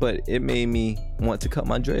 but it made me want to cut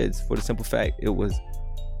my dreads for the simple fact it was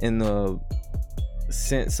in the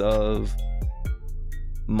sense of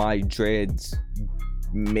my dreads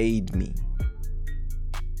made me.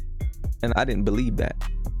 And I didn't believe that.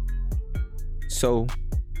 So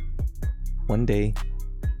one day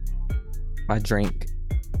I drank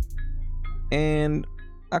and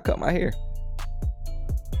I cut my hair.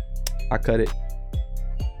 I cut it.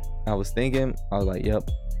 I was thinking, I was like, yep,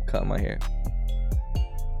 cut my hair.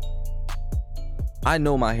 I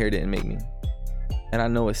know my hair didn't make me, and I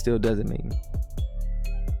know it still doesn't make me.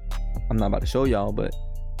 I'm not about to show y'all, but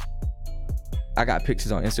I got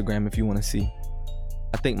pictures on Instagram if you want to see.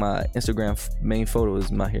 I think my Instagram main photo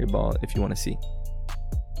is my hair bald if you want to see.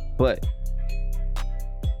 But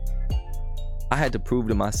I had to prove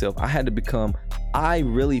to myself. I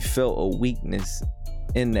really felt a weakness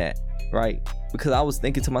in that, right? Because I was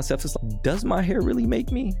thinking to myself, it's like, does my hair really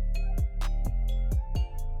make me?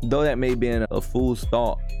 Though that may have been a fool's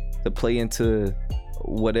thought to play into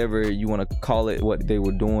whatever you want to call it, what they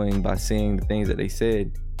were doing by saying the things that they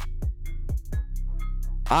said.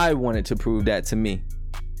 I wanted to prove that to me.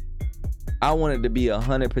 I wanted to be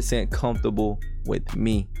 100% comfortable with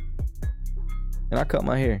me. And I cut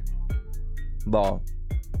my hair bald.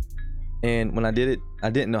 And when I did it, I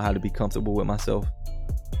didn't know how to be comfortable with myself.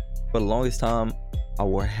 For the longest time, I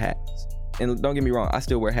wore hats. And don't get me wrong, I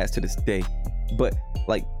still wear hats to this day. But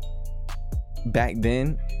like back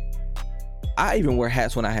then, I even wore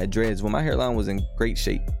hats when I had dreads. When my hairline was in great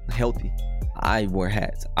shape, healthy, I wore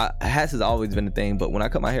hats. Hats has always been a thing, but when I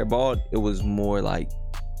cut my hair bald, it was more like,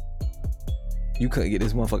 you couldn't get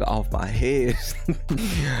this motherfucker off my head.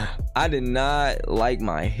 I did not like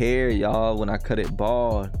my hair, y'all, when I cut it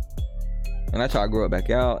bald. And I tried to grow it back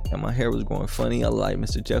out, and my hair was growing funny. I like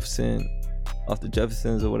Mr. Jefferson off the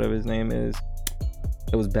Jeffersons or whatever his name is.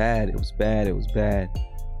 It was bad. It was bad. It was bad.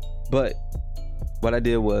 But what I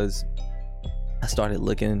did was I started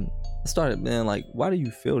being like, why do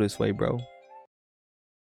you feel this way, bro?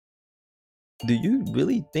 Do you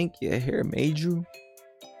really think your hair made you?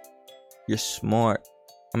 You're smart.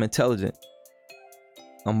 I'm intelligent.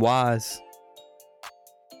 I'm wise.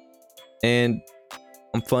 And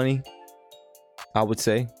I'm funny, I would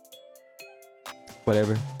say.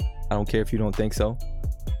 Whatever. I don't care if you don't think so.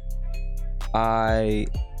 I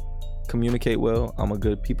communicate well. I'm a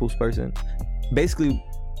good people's person. Basically,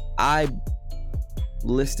 I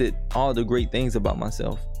listed all the great things about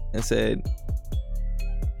myself and said,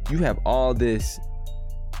 you have all this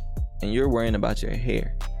and you're worrying about your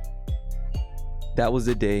hair. That was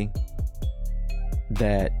the day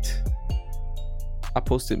that I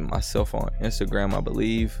posted myself on Instagram, I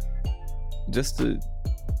believe, just to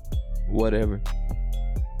whatever.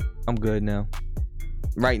 I'm good now.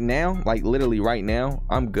 Right now, like literally right now,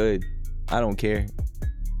 I'm good. I don't care.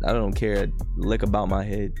 I don't care a lick about my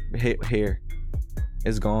hair.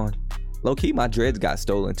 It's gone. Low key, my dreads got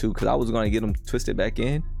stolen too, because I was going to get them twisted back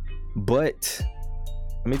in. But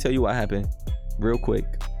let me tell you what happened real quick.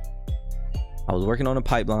 I was working on a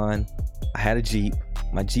pipeline. I had a Jeep.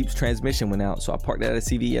 My Jeep's transmission went out, so I parked that at a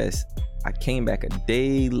CVS. I came back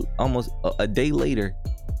almost a day later.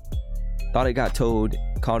 Thought it got towed.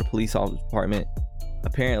 Called the police department.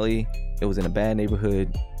 Apparently, it was in a bad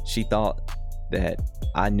neighborhood. She thought that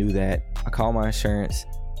I knew that. I called my insurance.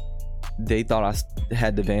 They thought I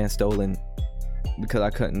had the van stolen because I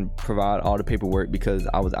couldn't provide all the paperwork because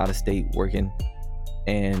I was out of state working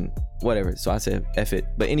and whatever. So I said, F it.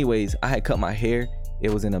 But anyways, I had cut my hair.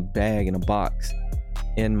 It was in a bag, in a box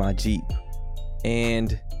in my Jeep.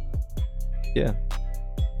 And yeah,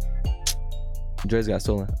 dreads got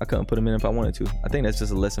stolen. I couldn't put them in if I wanted to. I think that's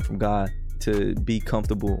just a lesson from God to be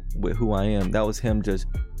comfortable with who I am. That was him just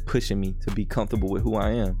pushing me to be comfortable with who I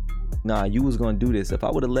am. Nah, you was gonna do this. If I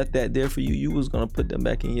would have left that there for you, you was gonna put them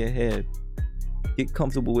back in your head. Get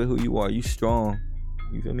comfortable with who you are. You strong.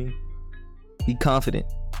 You feel me? Be confident.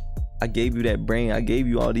 I gave you that brain. I gave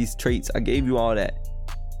you all these traits. I gave you all that.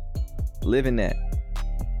 Live in that.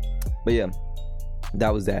 But yeah,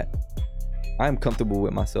 that was that. I am comfortable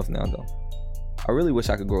with myself now though. I really wish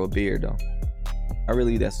I could grow a beard though. I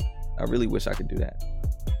really wish I could do that.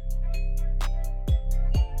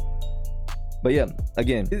 But yeah,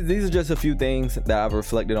 again, these are just a few things that I've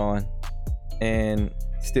reflected on and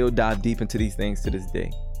still dive deep into these things to this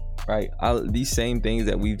day, right? These same things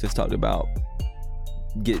that we've just talked about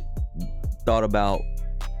get thought about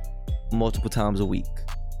multiple times a week.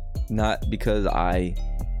 Not because I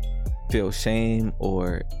feel shame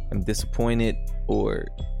or am disappointed or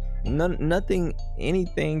nothing,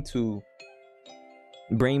 anything to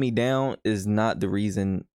bring me down is not the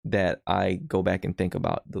reason that I go back and think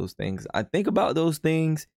about those things. I think about those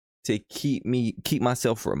things to keep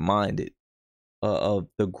myself reminded of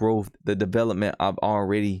the growth, the development I've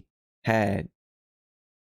already had.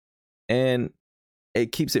 And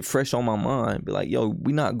it keeps it fresh on my mind. Be like, yo,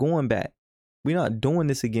 we not going back. We not doing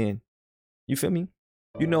this again. You feel me?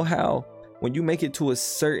 You know how when you make it to a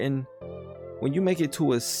certain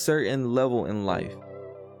level in life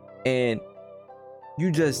and you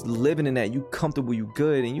just living in that, you comfortable, you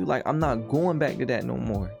good, and you like, I'm not going back to that no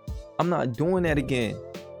more. I'm not doing that again.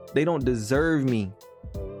 They don't deserve me.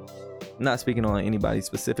 I'm not speaking on anybody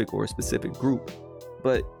specific or a specific group,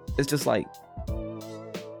 but it's just like,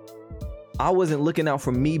 I wasn't looking out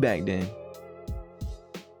for me back then.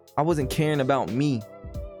 I wasn't caring about me.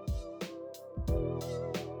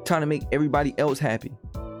 Trying to make everybody else happy.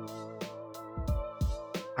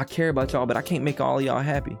 I care about y'all, but I can't make all of y'all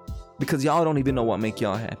happy. Because y'all don't even know what make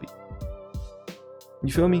y'all happy.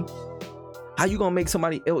 You feel me? How you gonna make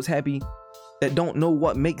somebody else happy that don't know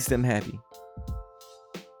what makes them happy?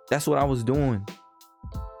 That's what I was doing.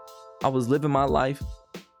 I was living my life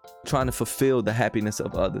trying to fulfill the happiness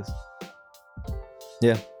of others.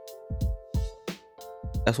 Yeah.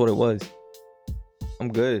 That's what it was.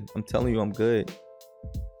 I'm good. I'm telling you, I'm good.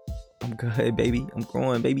 I'm good, baby. I'm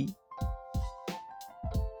growing, baby.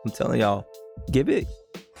 I'm telling y'all, give it.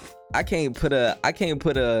 I can't put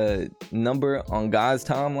a number on God's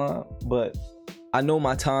timeline, but I know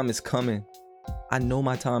my time is coming. And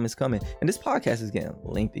this podcast is getting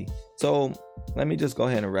lengthy. So let me just go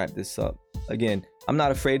ahead and wrap this up. Again, I'm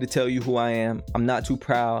not afraid to tell you who I am. I'm not too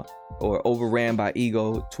proud or overran by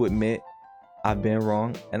ego to admit I've been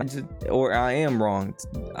wrong. And I am wrong.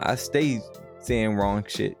 I stay saying wrong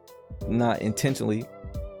shit. Not intentionally,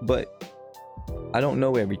 but I don't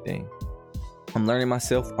know everything. I'm learning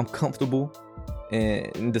myself. I'm comfortable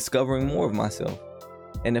and discovering more of myself.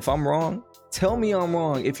 And if I'm wrong, tell me I'm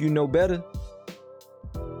wrong. If you know better,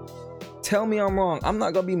 tell me I'm wrong. I'm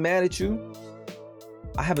not going to be mad at you.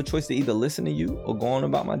 I have a choice to either listen to you or go on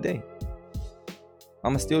about my day.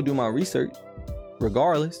 I'm going to still do my research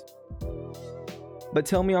regardless. But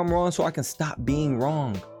tell me I'm wrong so I can stop being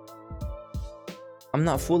wrong. I'm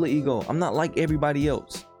not full of ego. I'm not like everybody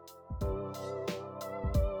else.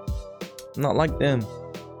 I'm not like them.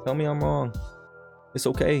 Tell me I'm wrong. It's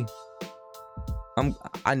okay.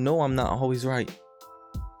 I know I'm not always right.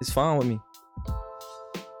 It's fine with me.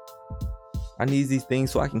 I need these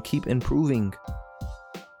things so I can keep improving.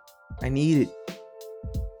 I need it.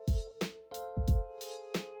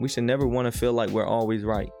 We should never want to feel like we're always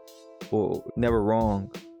right or never wrong.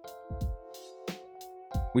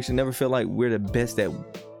 We should never feel like we're the best that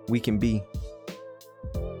we can be.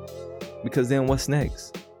 Because then what's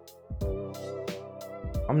next?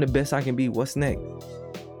 I'm the best I can be. What's next?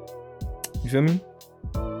 You feel me?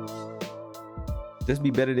 Just be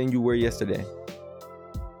better than you were yesterday.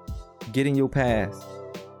 Get in your past.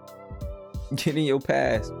 Get in your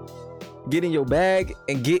past. Get in your bag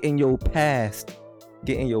and get in your past.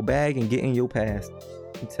 Get in your bag and get in your past.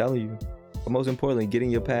 I'm telling you. But most importantly, get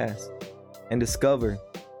in your past and discover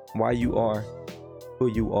why you are who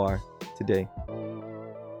you are today.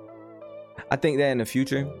 I think that in the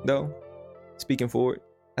future, though, speaking forward,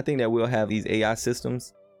 I think that we'll have these AI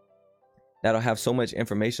systems that'll have so much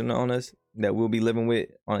information on us that we'll be living with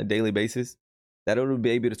on a daily basis that it'll be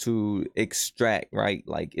able to extract, right?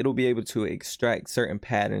 Like it'll be able to extract certain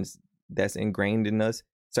patterns that's ingrained in us,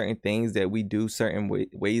 certain things that we do, certain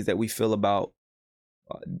ways that we feel about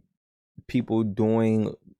people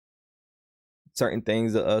doing certain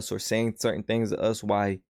things to us or saying certain things to us,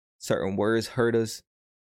 why certain words hurt us.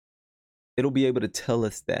 It'll be able to tell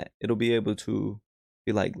us that. It'll be able to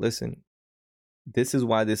be like, listen, this is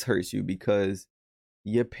why this hurts you because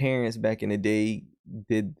your parents back in the day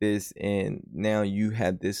did this and now you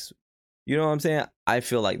have this. You know what I'm saying? I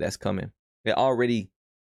feel like that's coming. It already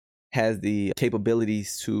has the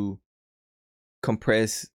capabilities to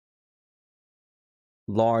compress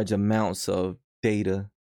large amounts of data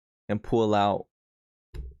and pull out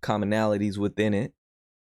commonalities within it.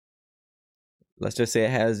 Let's just say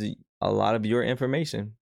it has a lot of your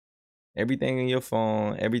information. Everything in your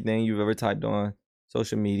phone, everything you've ever typed on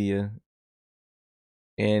social media.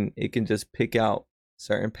 And it can just pick out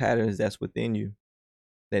certain patterns that's within you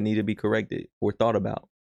that need to be corrected or thought about,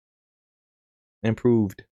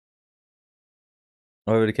 improved,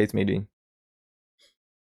 whatever the case may be.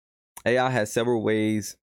 AI has several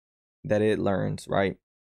ways that it learns, right?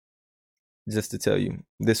 Just to tell you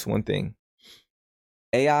this one thing.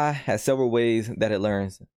 AI has several ways that it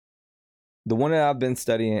learns. The one that I've been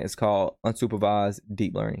studying is called unsupervised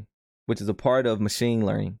deep learning, which is a part of machine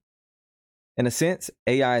learning. In a sense,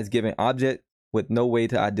 AI is given object with no way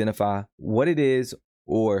to identify what it is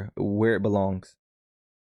or where it belongs.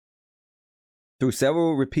 Through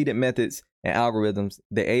several repeated methods and algorithms,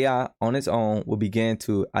 the AI on its own will begin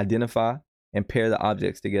to identify and pair the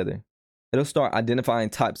objects together. It'll start identifying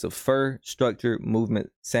types of fur, structure,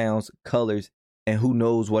 movement, sounds, colors, and who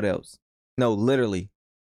knows what else. No, literally,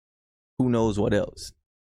 who knows what else?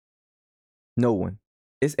 No one.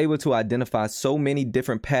 It's able to identify so many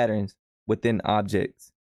different patterns within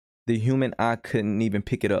objects. The human eye couldn't even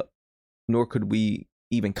pick it up, nor could we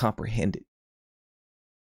even comprehend it.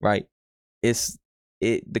 Right?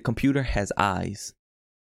 The computer has eyes.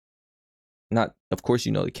 Not, of course,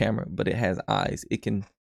 you know the camera, but it has eyes. It can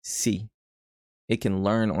see. It can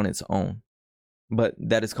learn on its own. But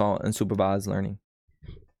that is called unsupervised learning.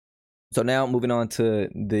 So now moving on to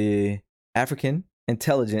the African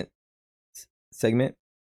intelligence segment.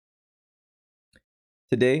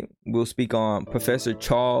 Today, we'll speak on Professor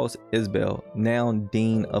Charles Isbell, now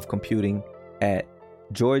Dean of Computing at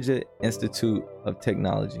Georgia Institute of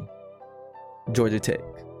Technology, Georgia Tech.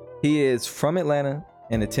 He is from Atlanta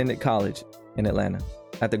and attended college in Atlanta.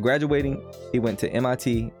 After graduating, he went to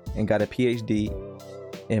MIT and got a PhD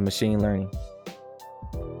in machine learning.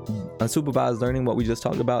 Unsupervised learning, what we just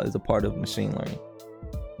talked about, is a part of machine learning.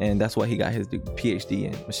 And that's why he got his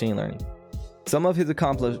PhD in machine learning. Some of his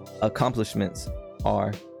accomplishments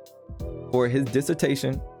are, for his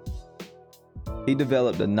dissertation, he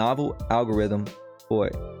developed a novel algorithm for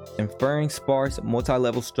inferring sparse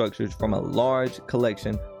multi-level structures from a large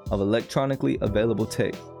collection of electronically available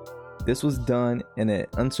text. This was done in an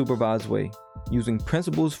unsupervised way, using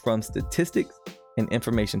principles from statistics and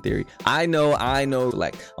information theory. I know.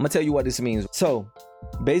 Like, I'm gonna tell you what this means. So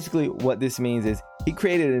basically what this means is he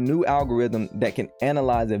created a new algorithm that can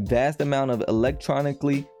analyze a vast amount of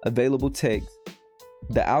electronically available text.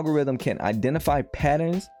 The algorithm can identify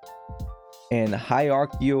patterns and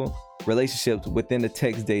hierarchical relationships within the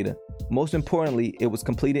text data. Most importantly, it was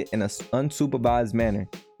completed in an unsupervised manner,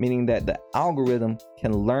 meaning that the algorithm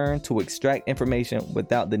can learn to extract information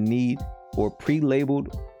without the need for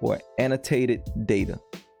pre-labeled or annotated data.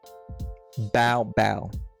 Bow.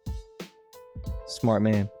 Smart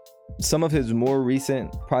man. Some of his more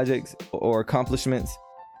recent projects or accomplishments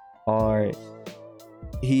are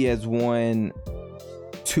he has won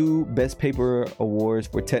 2 Best Paper Awards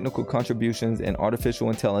for technical contributions in artificial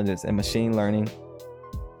intelligence and machine learning.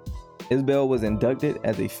 Isbell was inducted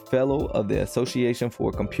as a Fellow of the Association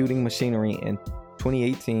for Computing Machinery in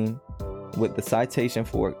 2018 with the citation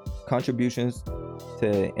for contributions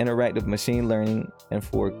to interactive machine learning and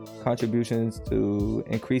for contributions to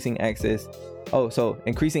increasing access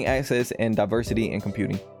and diversity in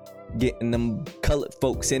computing. Getting them colored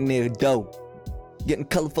folks in there dough. Getting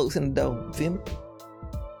colored folks in the dough. Feel me?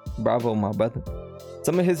 Bravo, my brother.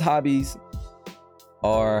 Some of his hobbies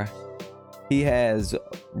are he has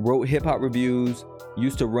wrote hip-hop reviews,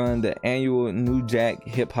 used to run the annual New Jack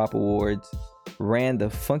Hip-Hop Awards, ran the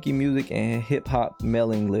Funky Music and Hip-Hop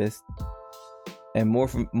mailing list, and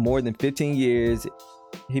more than 15 years,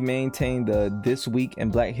 he maintained the This Week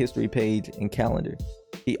in Black History page and calendar.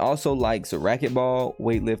 He also likes racquetball,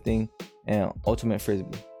 weightlifting, and ultimate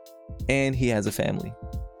frisbee. And he has a family.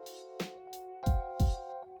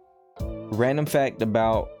 Random fact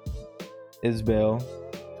about Isbell,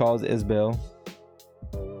 Charles Isbell,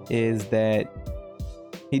 is that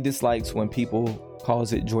he dislikes when people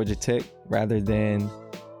calls it Georgia Tech rather than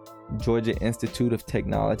Georgia Institute of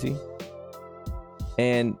Technology.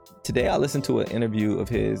 And today I listened to an interview of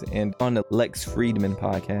his and on the Lex Friedman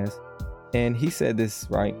podcast, and he said this,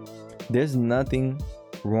 right? There's nothing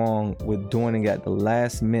wrong with doing it at the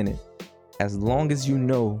last minute as long as you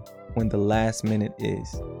know when the last minute is.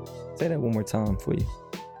 Say that one more time for you.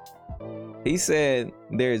 He said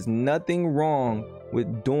there's nothing wrong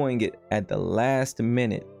with doing it at the last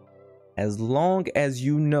minute as long as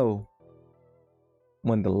you know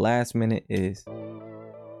when the last minute is.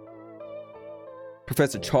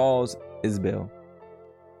 Professor Charles Isbell.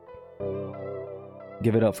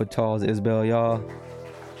 Give it up for Charles Isbell, y'all.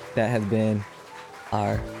 That has been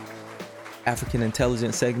our African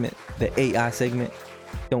intelligence segment, the AI segment.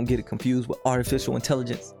 Don't get it confused with artificial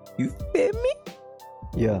intelligence. You feel me?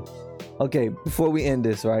 Yeah. Okay, before we end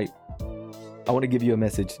this, right, I want to give you a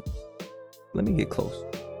message. Let me get close.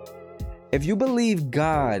 If you believe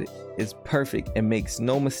God is perfect and makes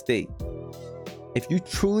no mistake, if you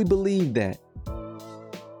truly believe that,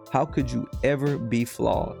 how could you ever be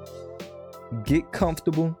flawed? Get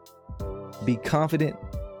comfortable, be confident,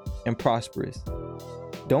 and prosperous.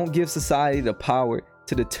 Don't give society the power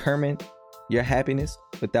to determine your happiness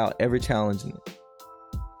without ever challenging it.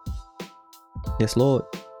 Yes, Lord.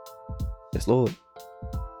 Yes, Lord.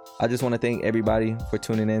 I just want to thank everybody for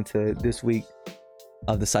tuning in to this week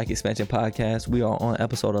of the Psych Expansion Podcast. We are on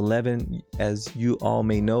episode 11. As you all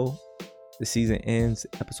may know, the season ends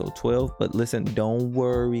episode 12. But listen, don't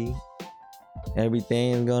worry.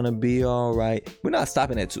 Everything's gonna be all right. We're not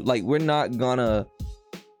stopping at 2. Like, we're not gonna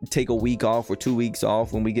take a week off or 2 weeks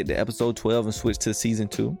off when we get to episode 12 and switch to season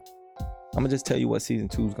 2. I'm gonna just tell you what season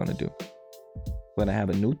 2 is gonna do. We're gonna have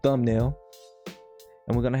a new thumbnail,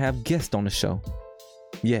 and we're gonna have guests on the show.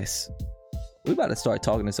 Yes, we about to start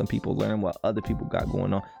talking to some people, learning what other people got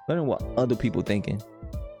going on, learning what other people thinking,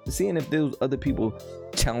 seeing if those other people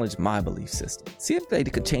challenge my belief system, see if they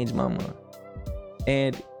could change my mind.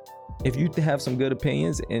 And if you have some good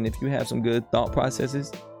opinions and if you have some good thought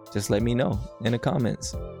processes, just let me know in the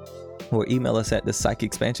comments or email us at the Psych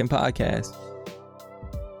Expansion Podcast.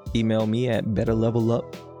 Email me at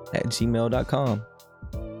betterlevelup@gmail.com.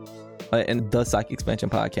 And the Psych Expansion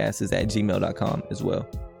Podcast is at gmail.com as well.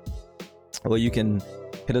 Or you can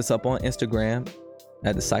hit us up on Instagram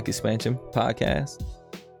at the Psych Expansion Podcast.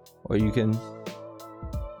 Or you can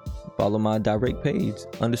follow my direct page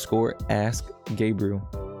 _AskGabriel.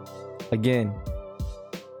 Again,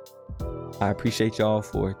 I appreciate y'all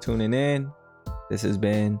for tuning in. This has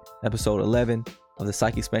been episode 11 of the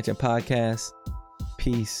Psych Expansion Podcast.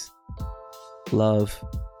 Peace, love,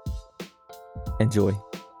 and joy.